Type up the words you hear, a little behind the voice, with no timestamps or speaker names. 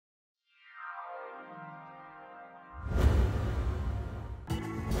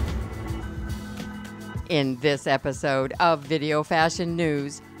In this episode of Video Fashion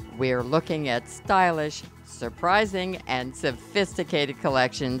News, we're looking at stylish, surprising, and sophisticated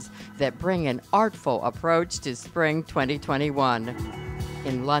collections that bring an artful approach to spring 2021.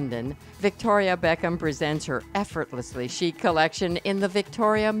 In London, Victoria Beckham presents her effortlessly chic collection in the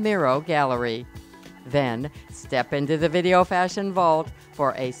Victoria Miro gallery. Then, step into the Video Fashion Vault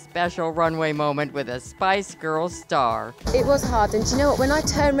for a special runway moment with a Spice Girls star. It was hard, and do you know what? When I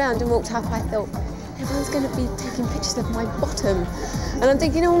turned around and walked up, I thought, everyone's going to be taking pictures of my bottom. And I'm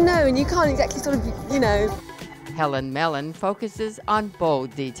thinking, oh no, and you can't exactly sort of, Helon Melon focuses on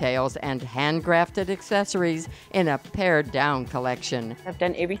bold details and handcrafted accessories in a pared-down collection. I've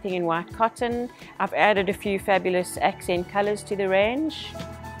done everything in white cotton. I've added a few fabulous accent colors to the range.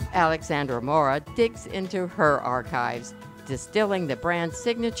 Alexandra Moura digs into her archives, distilling the brand's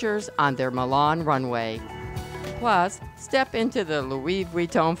signatures on their Milan runway. Plus, step into the Louis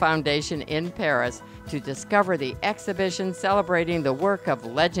Vuitton Foundation in Paris to discover the exhibition celebrating the work of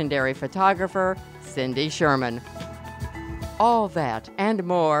legendary photographer Cindy Sherman. All that and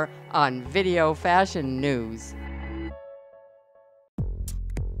more on Video Fashion News.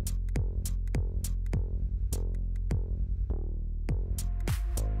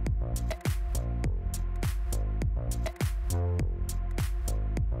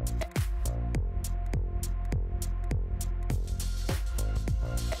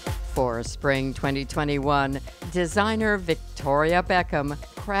 For spring 2021, designer Victoria Beckham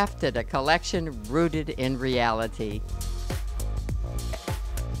crafted a collection rooted in reality.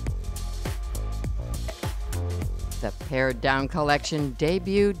 The pared-down collection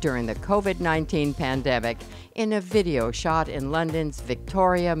debuted during the COVID-19 pandemic in a video shot in London's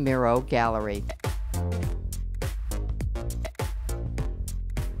Victoria Miro gallery.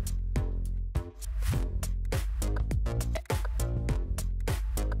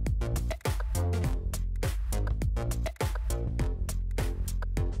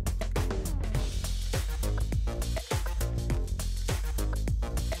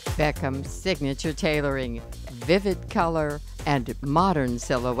 Beckham's signature tailoring, vivid color, and modern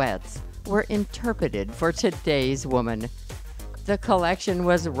silhouettes were interpreted for today's woman. The collection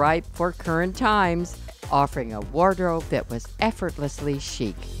was ripe for current times, offering a wardrobe that was effortlessly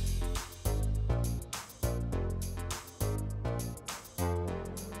chic.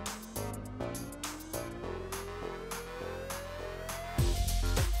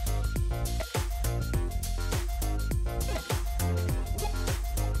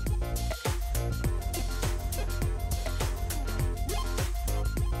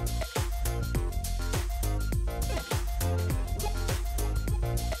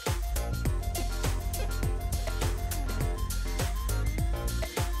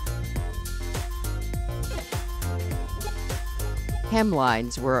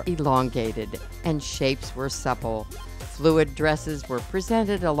 Hemlines were elongated and shapes were supple. Fluid dresses were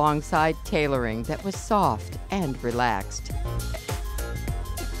presented alongside tailoring that was soft and relaxed.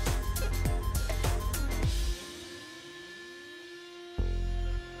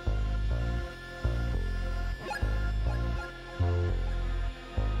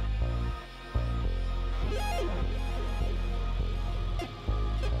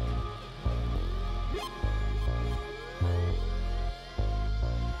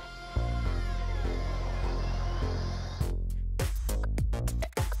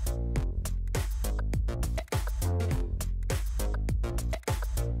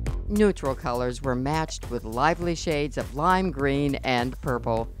 Neutral colors were matched with lively shades of lime green and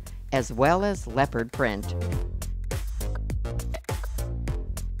purple, as well as leopard print.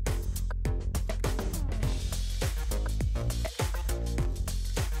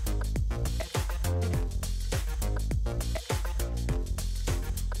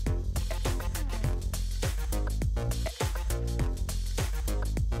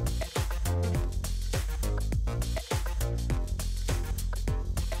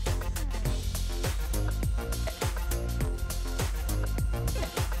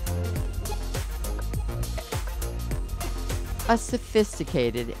 A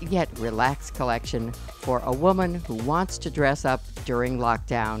sophisticated yet relaxed collection for a woman who wants to dress up during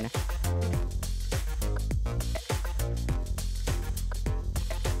lockdown.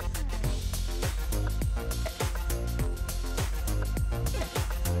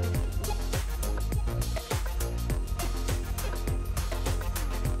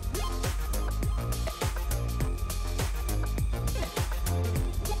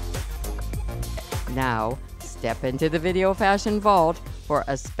 Now, step into the Video Fashion Vault for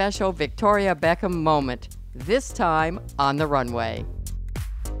a special Victoria Beckham moment, this time on the runway.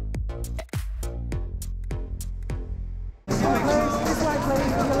 This way,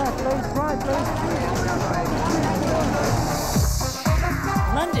 please, on the left, please. Right, please.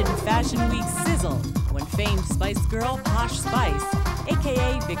 London Fashion Week sizzle when famed Spice Girl Posh Spice,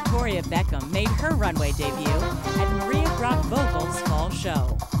 aka Victoria Beckham, made her runway debut at Maria Grock Vogel's fall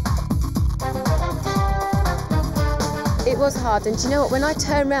show. It was hard, and do you know what? When I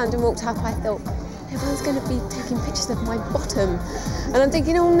turned around and walked up, I thought, everyone's going to be taking pictures of my bottom. And I'm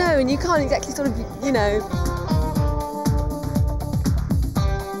thinking, oh no, and you can't exactly sort of, you know.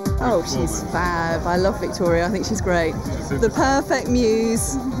 Oh, she's fab. I love Victoria. I think she's great. The perfect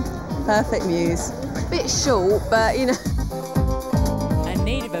muse. Perfect muse. A bit short, but you know. A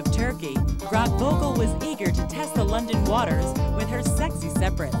native of Turkey, Grock Vogel was eager to test the London waters with her sexy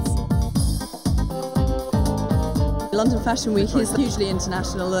separates. London Fashion Week is hugely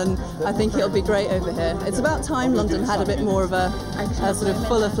international, and I think it'll be great over here. It's about time London had a bit more of a sort of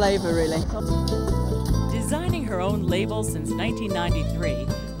fuller flavour, really. Designing her own label since 1993,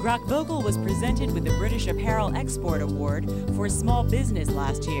 Grock Vogel was presented with the British Apparel Export Award for Small Business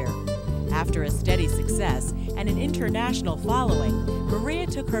last year. After a steady success and an international following, Maria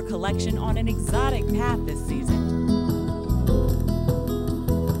took her collection on an exotic path this season.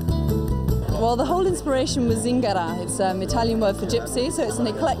 Well, the whole inspiration was zingara. It's an Italian word for gypsy, so it's an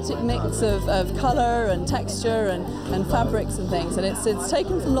eclectic mix of colour and texture and fabrics and things. And it's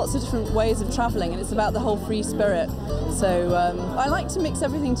taken from lots of different ways of travelling, and it's about the whole free spirit. So I like to mix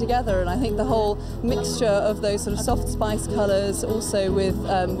everything together, and I think the whole mixture of those sort of soft spice colours, also with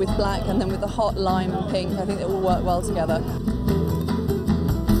black and then with the hot lime and pink, I think they all work well together.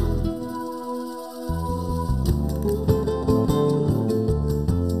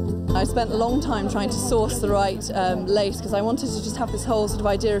 I spent a long time trying to source the right lace, because I wanted to just have this whole sort of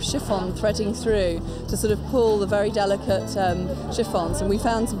idea of chiffon threading through to sort of pull the very delicate chiffons, and we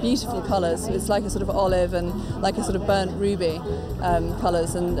found some beautiful colours. It's like a sort of olive and like a sort of burnt ruby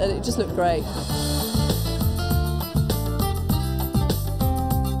colours, and it just looked great.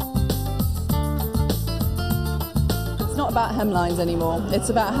 It's not about hemlines anymore. It's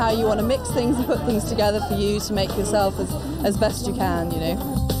about how you want to mix things and put things together for you to make yourself as best you can, you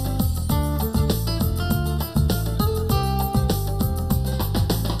know.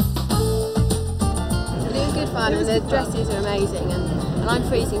 Fun, and the dresses are amazing, and I'm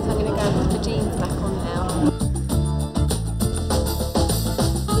freezing, so I'm going to go and put the jeans back on now.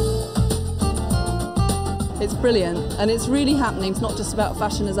 It's brilliant, and it's really happening. It's not just about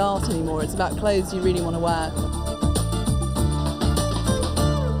fashion as art anymore, it's about clothes you really want to wear.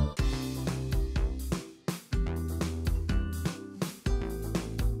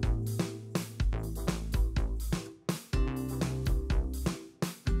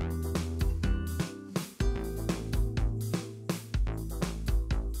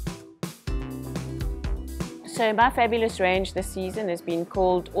 So my fabulous range this season has been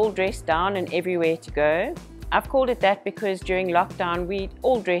called All Dressed Down and Everywhere to Go. I've called it that because during lockdown we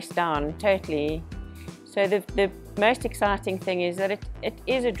all dressed down totally. So the most exciting thing is that it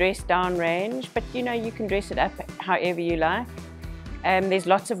is a dressed down range, but you know, you can dress it up however you like. There's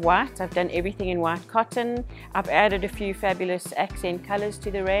lots of white. I've done everything in white cotton. I've added a few fabulous accent colours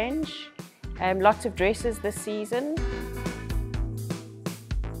to the range. Lots of dresses this season.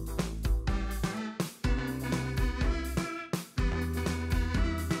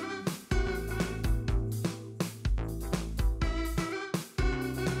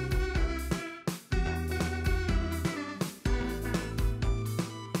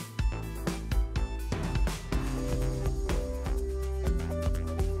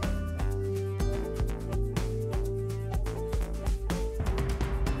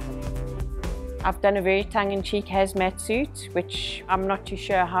 I've done a very tongue-in-cheek hazmat suit, which I'm not too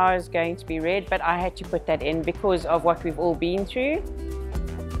sure how is going to be read, but I had to put that in because of what we've all been through.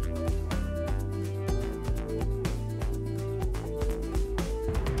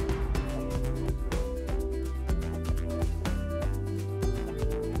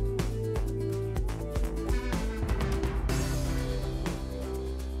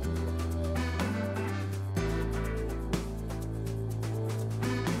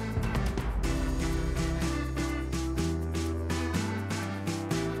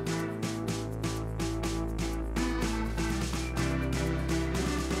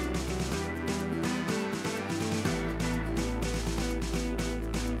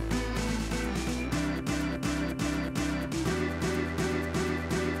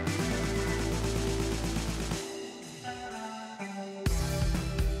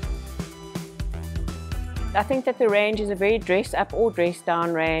 I think that the range is a very dress up or dress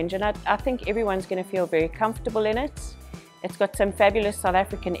down range, and I think everyone's going to feel very comfortable in it. It's got some fabulous South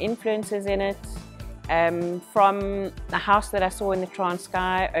African influences in it, from a house that I saw in the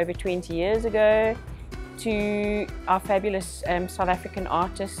Transkei over 20 years ago. to our fabulous South African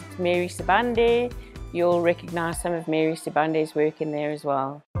artist, Mary Sibande. You'll recognise some of Mary Sibande's work in there as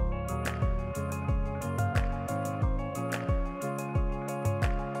well.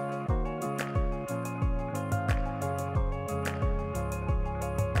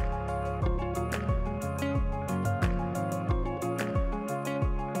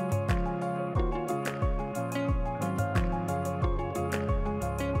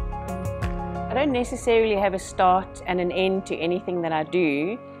 I don't necessarily have a start and an end to anything that I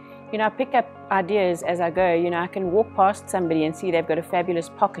do. You know, I pick up ideas as I go. You know, I can walk past somebody and see they've got a fabulous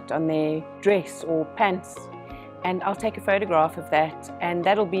pocket on their dress or pants, and I'll take a photograph of that, and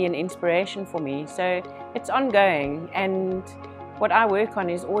that'll be an inspiration for me. So it's ongoing, and what I work on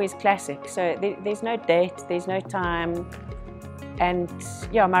is always classic. So there's no date, there's no time, and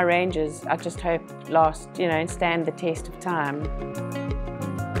yeah, my ranges, I just hope last, you know, and stand the test of time.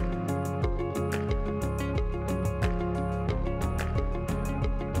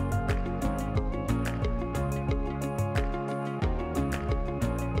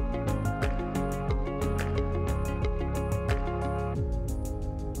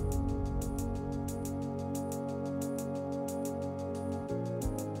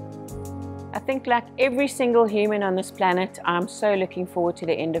 I think like every single human on this planet, I'm so looking forward to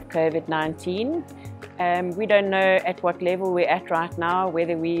the end of COVID-19. We don't know at what level we're at right now,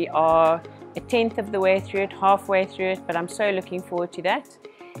 whether we are a tenth of the way through it, halfway through it, but I'm so looking forward to that.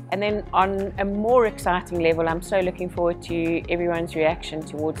 And then on a more exciting level, I'm so looking forward to everyone's reaction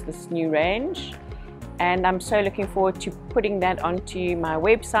towards this new range. And I'm so looking forward to putting that onto my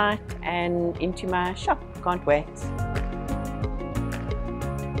website and into my shop. Can't wait.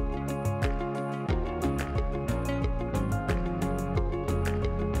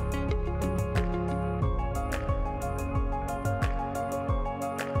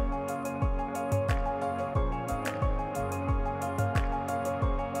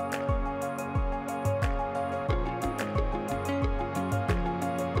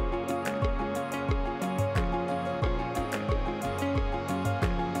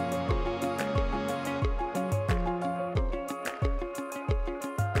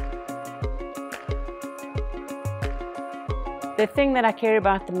 The thing that I care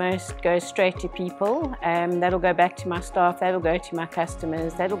about the most goes straight to people. That'll go back to my staff, that'll go to my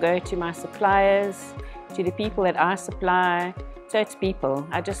customers, that'll go to my suppliers, to the people that I supply. So it's people.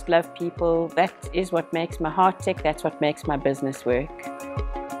 I just love people. That is what makes my heart tick, that's what makes my business work.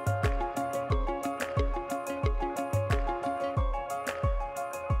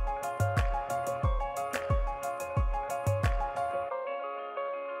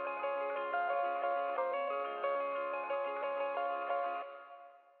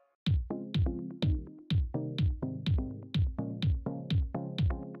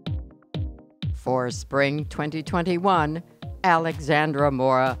 For spring 2021, Alexandra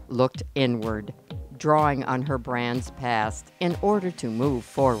Moura looked inward, drawing on her brand's past in order to move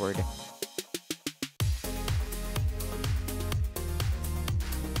forward.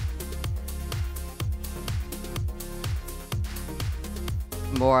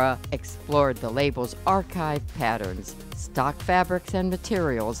 Moura explored the label's archived patterns, stock fabrics, and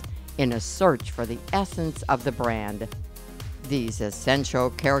materials in a search for the essence of the brand. These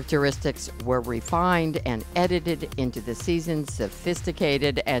essential characteristics were refined and edited into the season's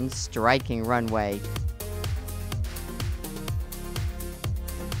sophisticated and striking runway.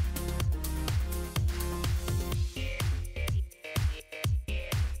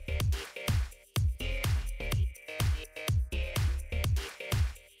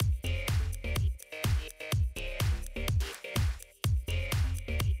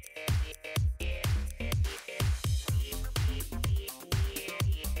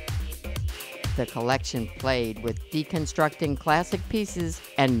 The collection played with deconstructing classic pieces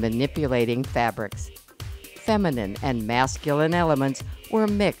and manipulating fabrics. Feminine and masculine elements were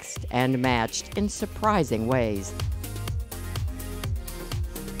mixed and matched in surprising ways.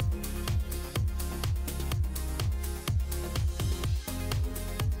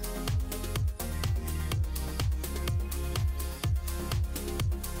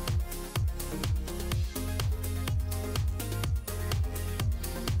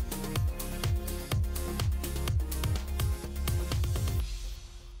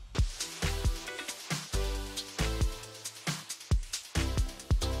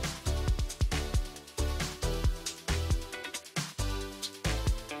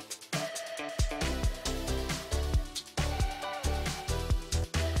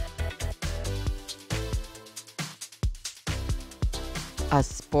 A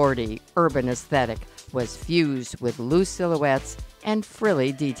sporty, urban aesthetic was fused with loose silhouettes and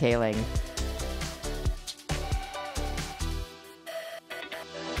frilly detailing.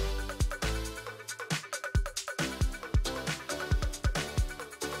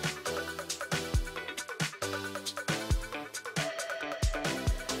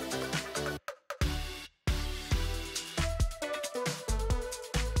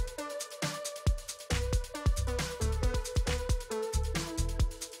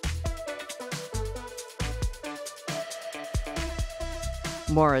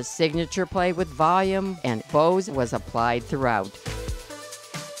 Moura's signature play with volume and bows was applied throughout.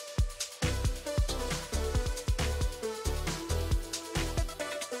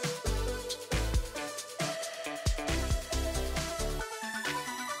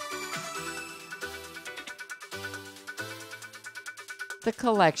 The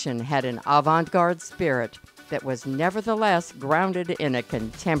collection had an avant-garde spirit that was nevertheless grounded in a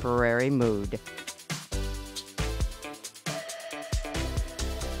contemporary mood.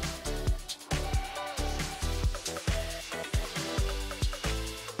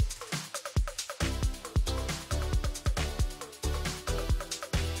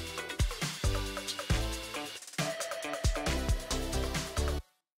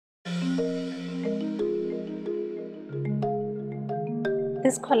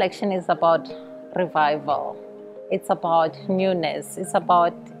 This collection is about revival. It's about newness. It's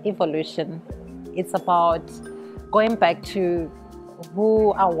about evolution. It's about going back to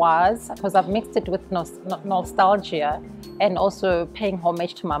who I was, because I've mixed it with nostalgia and also paying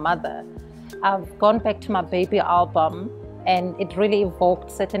homage to my mother. I've gone back to my baby album, and it really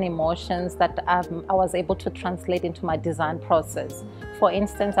evoked certain emotions that I was able to translate into my design process. For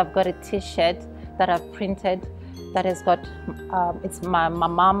instance, I've got a t-shirt that I've printed that has got, it's my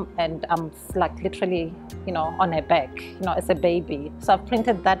mom, and I'm like literally, on her back, as a baby. So I've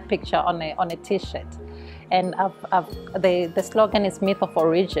printed that picture on a t-shirt. And the slogan is myth of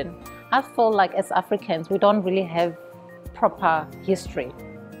origin. I feel like as Africans, we don't really have proper history,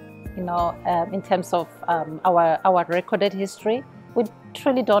 in terms of our recorded history. We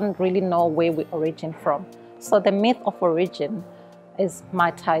truly don't really know where we origin from. So the myth of origin is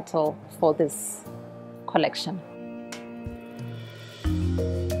my title for this collection.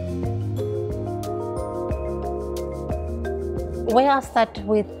 Where I start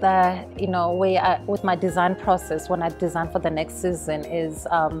with, with my design process when I design for the next season is,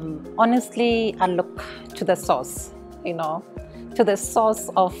 honestly, I look to the source, to the source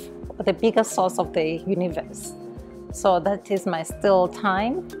of, the bigger source of the universe. So that is my still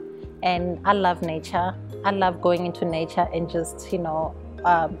time, and I love nature. I love going into nature and just,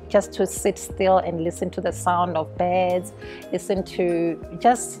 just to sit still and listen to the sound of birds, listen to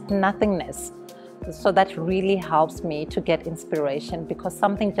just nothingness. So that really helps me to get inspiration, because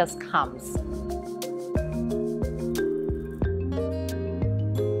something just comes.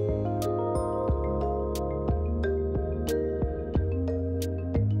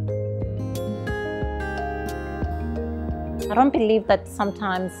 I don't believe that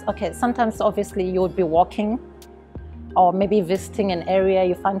sometimes obviously you would be walking or maybe visiting an area,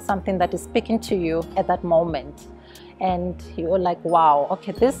 you find something that is speaking to you at that moment. And you're like, wow,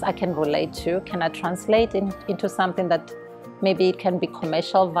 okay, this I can relate to. Can I translate into something that maybe it can be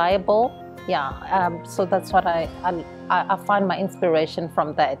commercial viable? Yeah, so that's what I find my inspiration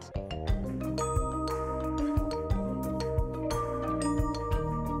from that.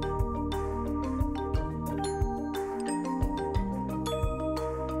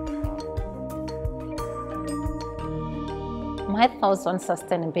 My thoughts on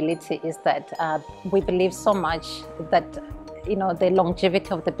sustainability is that we believe so much that the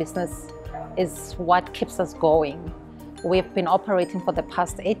longevity of the business is what keeps us going. We've been operating for the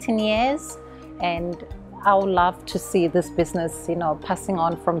past 18 years, and I would love to see this business passing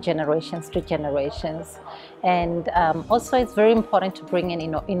on from generations to generations. And also it's very important to bring in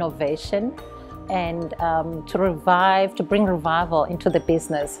innovation and to bring revival into the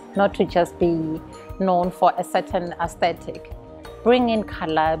business, not to just be known for a certain aesthetic. Bring in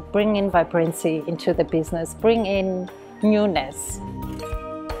color, bring in vibrancy into the business, bring in newness.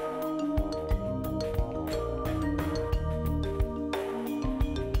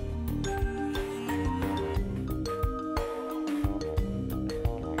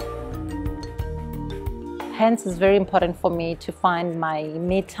 Hence, it's very important for me to find my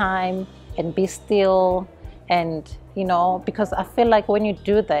me time and be still, and because I feel like when you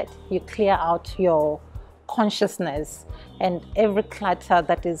do that, you clear out your consciousness and every clutter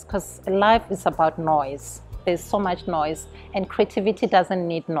that is, because life is about noise. There's so much noise, and creativity doesn't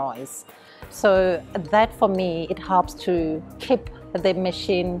need noise. So that for me, it helps to keep the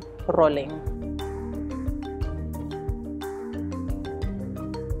machine rolling.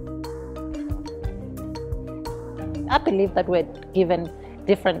 I believe that we're given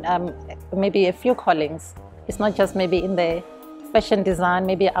different, maybe a few callings. It's not just maybe in the fashion design.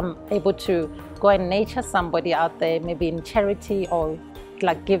 Maybe I'm able to go and nurture somebody out there, maybe in charity or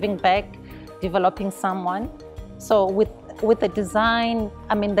like giving back, developing someone. So with the design,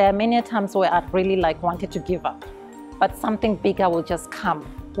 I mean, there are many times where I really wanted to give up, but something bigger will just come,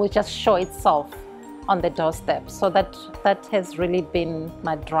 will just show itself on the doorstep. So that has really been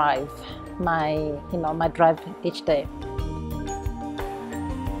my drive, my drive each day.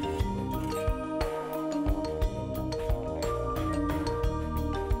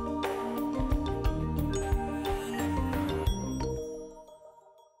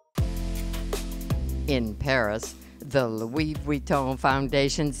 In Paris, the Louis Vuitton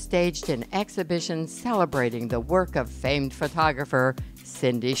Foundation staged an exhibition celebrating the work of famed photographer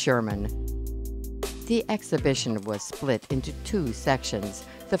Cindy Sherman. The exhibition was split into two sections.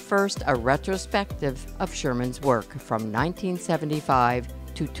 The first, a retrospective of Sherman's work from 1975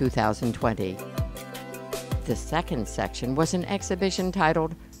 to 2020. The second section was an exhibition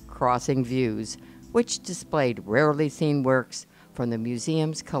titled Crossing Views, which displayed rarely seen works from the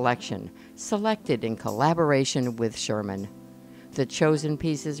museum's collection, selected in collaboration with Sherman. The chosen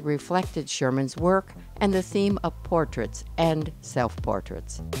pieces reflected Sherman's work and the theme of portraits and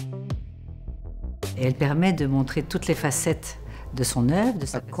self-portraits. Elle permet de montrer toutes les facettes de son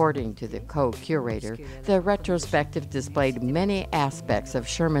œuvre. According to the co-curator, the retrospective displayed many aspects of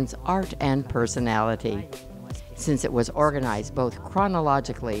Sherman's art and personality. Since it was organized both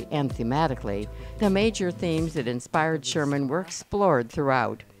chronologically and thematically, the major themes that inspired Sherman were explored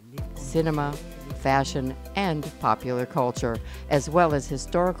throughout: cinema, fashion, and popular culture, as well as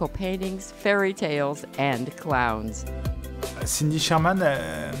historical paintings, fairy tales, and clowns. Cindy Sherman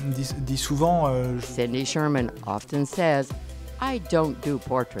dit souvent... Cindy Sherman often says, "I don't do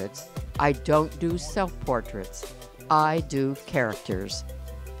portraits. I don't do self-portraits. I do characters."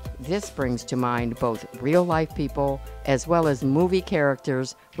 This brings to mind both real-life people as well as movie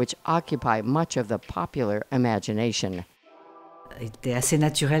characters, which occupy much of the popular imagination. C'était assez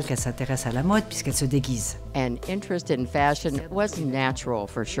naturel qu'elle s'intéresse à la mode puisqu'elle se déguise. An interest in fashion was natural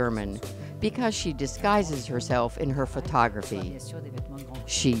for Sherman because she disguises herself in her photography.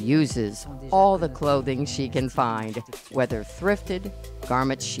 She uses all the clothing she can find, whether thrifted,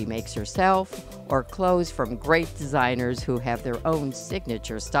 garments she makes herself, or clothes from great designers who have their own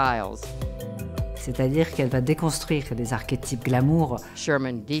signature styles. C'est-à-dire qu'elle va déconstruire les archétypes glamour.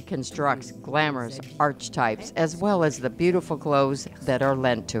 Sherman deconstructs glamorous archetypes as well as the beautiful clothes that are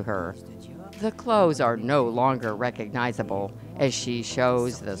lent to her. The clothes are no longer recognizable as she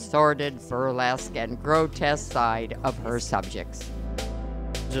shows the sordid, burlesque, and grotesque side of her subjects.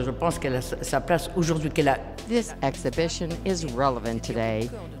 Je pense qu'elle a sa place aujourd'hui. This exhibition is relevant today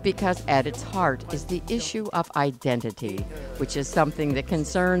because at its heart is the issue of identity, which is something that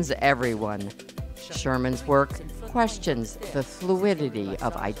concerns everyone. Sherman's work questions the fluidity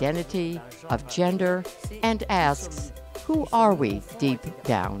of identity, of gender, and asks, who are we deep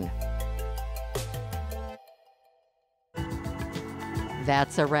down?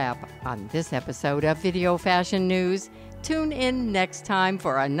 That's a wrap on this episode of Video Fashion News. Tune in next time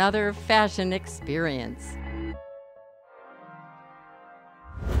for another fashion experience.